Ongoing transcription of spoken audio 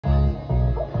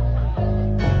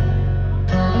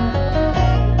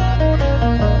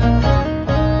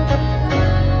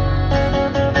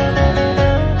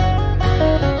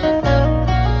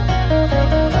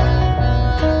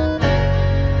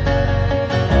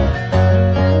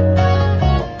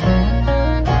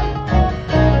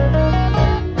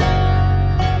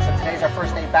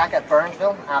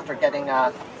after getting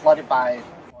flooded by,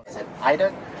 what was it,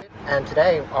 Ida. And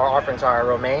today our offerings are our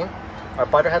romaine, our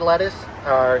butterhead lettuce,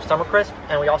 our summer crisp,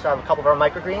 and we also have a couple of our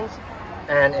microgreens.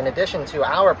 And in addition to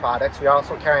our products, we are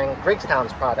also carrying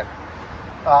Griggstown's product.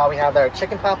 We have their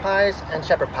chicken pot pies and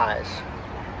shepherd pies.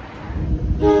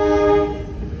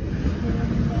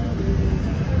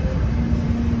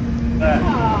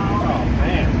 Oh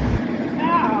man.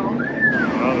 Wow.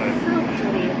 Love it. So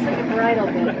pretty. It's like a bridal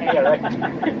bit. Yeah, right.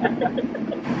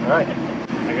 All right.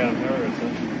 I got nervous.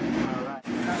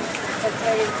 Huh? That's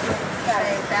very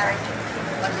Barry.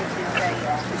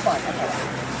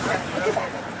 Look at that.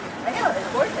 I know, it's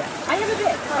gorgeous. I have a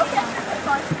bit. Okay, that's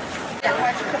fine. Yeah, why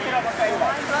don't you cook it over for you?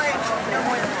 No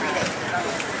more than 3 days.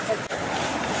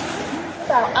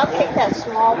 So I'll take that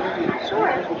small.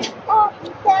 Sure. Oh,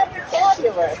 that's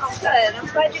fabulous. Oh, good. I'm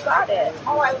glad you got it.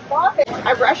 Oh, I love it.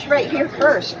 I rushed right here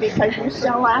first because you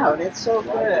sell out. It's so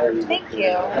good. Thank you.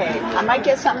 Okay, I might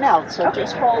get something else, so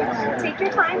just hold. Take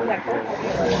your time.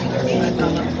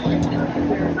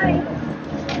 Hi.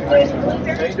 How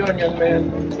you doing, young man?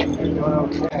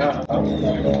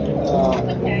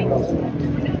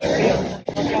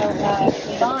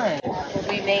 fun.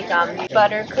 We make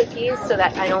butter cookies so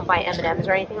that I don't buy M&Ms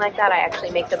or anything like that. I actually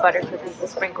make the butter cookies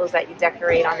with sprinkles that you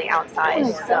decorate on the outside.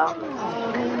 So.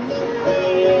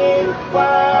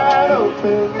 Wide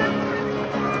open,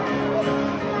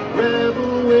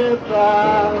 rebel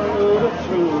without a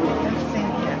truth.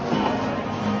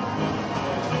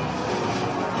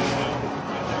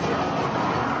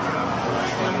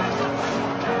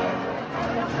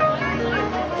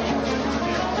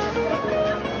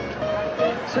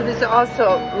 So this is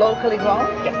also locally grown?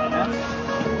 Yeah.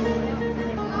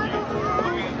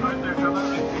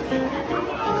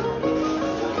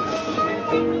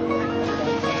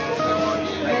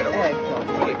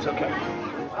 It's okay.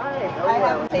 I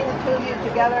haven't seen the two of you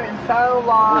together in so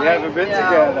long. We haven't been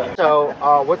together. So,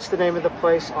 what's the name of the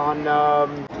place on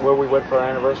where we went for our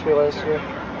anniversary last year?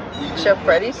 Chef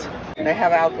Freddy's. They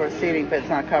have outdoor seating, but it's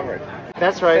not covered.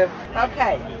 That's right.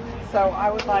 Okay, so I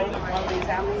would like one of these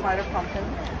apple cider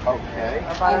pumpkins, Okay.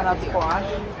 a butternut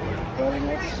squash.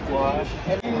 Butternut squash.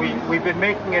 We've been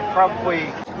making it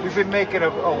we've been making a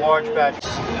large batch.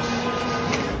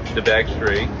 The bag's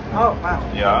free. Oh, wow.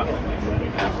 Yeah.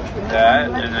 That,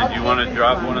 and then you want to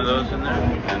drop one of those in there,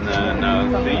 and then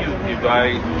you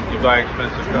buy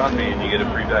expensive coffee and you get a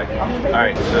free bag. All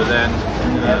right, so then.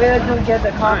 Where do we get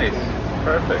the coffee? Nice,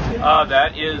 perfect.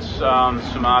 That is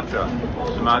Sumatra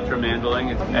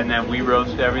mandling, and then we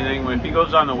roast everything. If he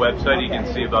goes on the website, he can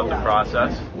see about the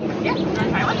process. Yeah,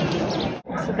 try one.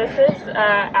 So this is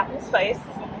apple spice.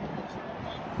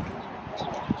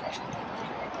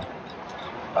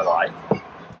 I like.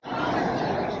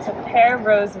 So pear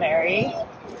rosemary.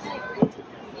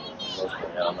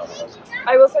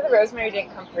 I will say the rosemary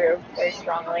didn't come through very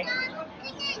strongly.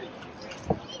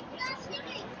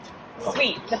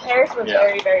 Sweet. The pears were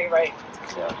very, very ripe.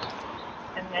 Yeah.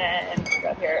 And then we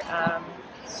got here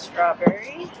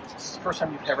strawberry. This is the first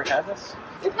time you've ever had this?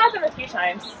 We've had them a few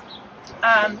times.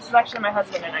 This is actually my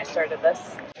husband and I started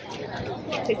this.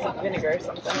 Tastes like vinegar or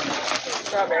something.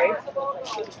 Strawberry.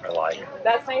 I like.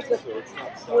 That's nice with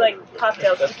like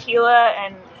cocktails, tequila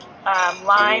and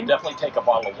lime. We'll definitely take a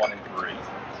bottle of 1 and 3.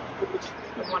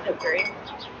 1 and 3.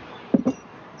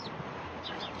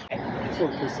 So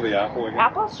piece of the apple again.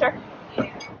 Apple, sure.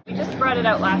 We just brought it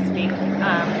out last week.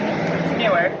 It's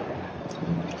newer.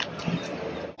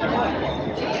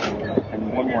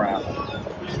 And 1 more apple.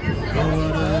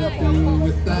 What I do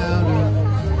without her,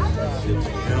 she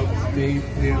helps me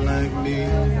feel like me.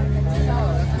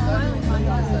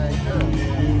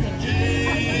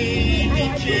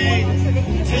 Jane,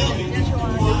 tell me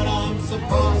what I'm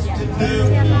supposed to do.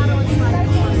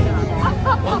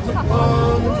 Once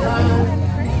upon a time,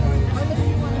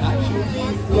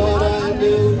 actually what I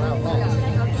do.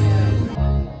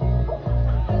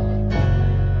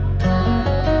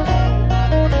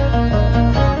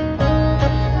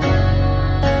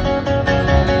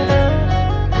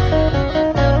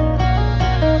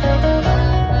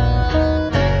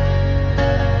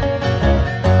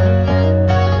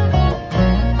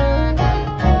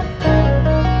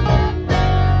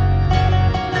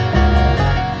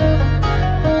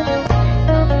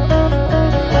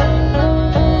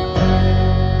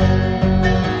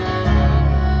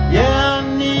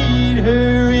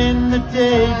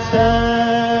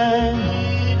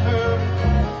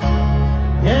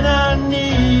 And I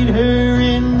need her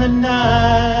in the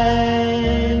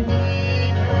night,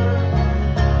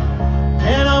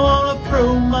 and I want to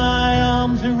throw my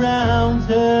arms around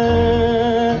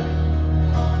her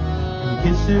and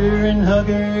kiss Kiss her and hug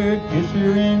her, kiss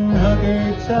her and hug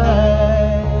her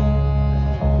tight.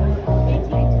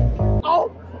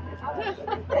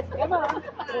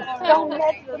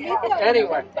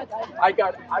 Anyway, I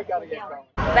gotta get going.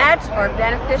 Bats are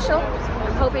beneficial.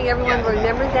 I'm hoping everyone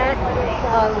remembers that,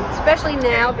 especially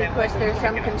now because there's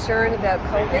some concern about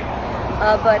COVID,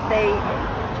 but they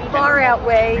far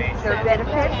outweigh their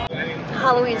benefits.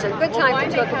 Halloween's a good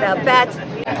time to talk about bats.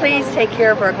 Please take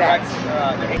care of our bats.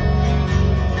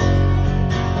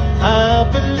 I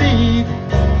believe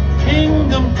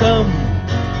kingdom come,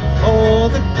 all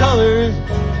the colors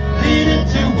lead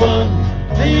into one,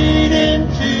 lead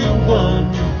into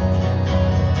one.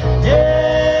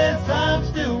 Yes, I'm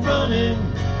still running,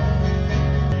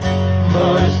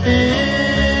 but I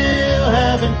still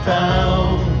haven't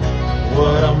found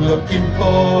what I'm looking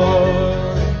for.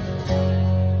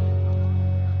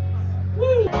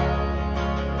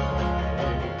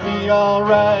 Be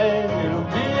alright, it'll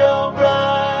be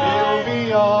alright, it'll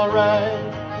be alright,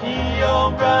 be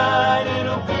alright,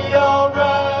 it'll be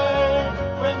alright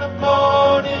when the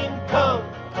morning comes.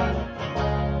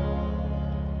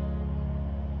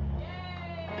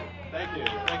 Thank you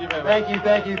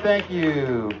very much. Thank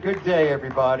you. Good day,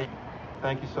 everybody.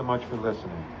 Thank you so much for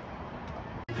listening.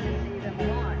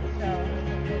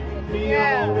 Be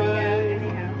alright,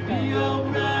 be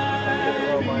alright,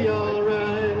 be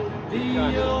alright, be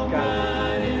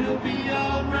alright, it'll be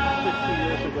alright. 60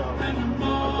 years ago,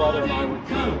 my brother and I went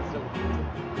to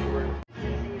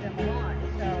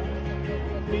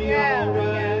be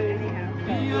alright,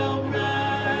 be alright,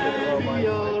 be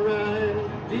alright,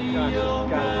 be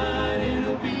alright,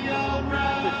 it'll be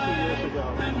alright. 60 years ago,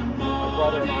 my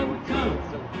brother and I went to